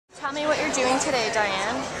Tell me what you're doing today,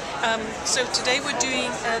 Diane. So today we're doing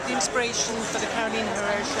the inspiration for the Carolina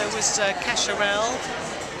Herrera show was Cacharel,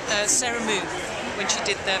 Sarah Moon, when she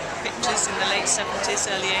did the pictures in the late 70s,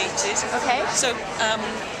 early 80s. Okay. So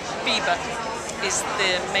Bieber is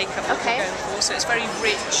the makeup that we're going for. So it's very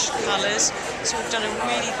rich colours. So we've done a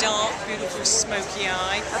really dark, beautiful smoky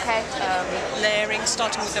eye. Okay. Layering,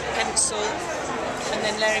 starting with a pencil, and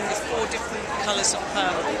then layering with 4 different colours of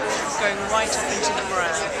purple, going right up into the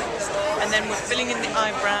brow. And then we're filling in the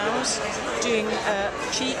eyebrows, doing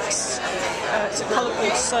cheeks. It's a colour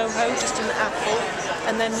called Soho, just an apple.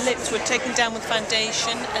 And then lips we're taking down with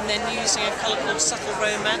foundation, and then using a colour called Subtle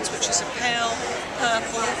Romance, which is a pale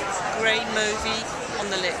purple, grey mauvey on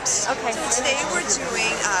the lips. Okay. Today we're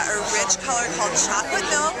doing a rich color called Chocolate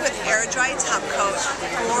Milk with air dry top coat.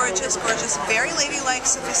 Gorgeous, gorgeous, very ladylike,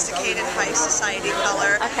 sophisticated, high society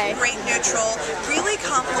color. Okay. Great neutral. Really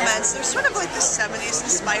complements. There's sort of like the 70s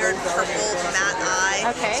inspired purple matte eye.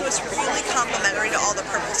 Okay. So it's really complementary to all the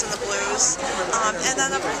purples and the blues. And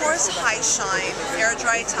then of course high shine, air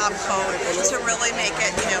dry top coat to really make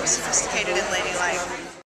it, sophisticated and ladylike.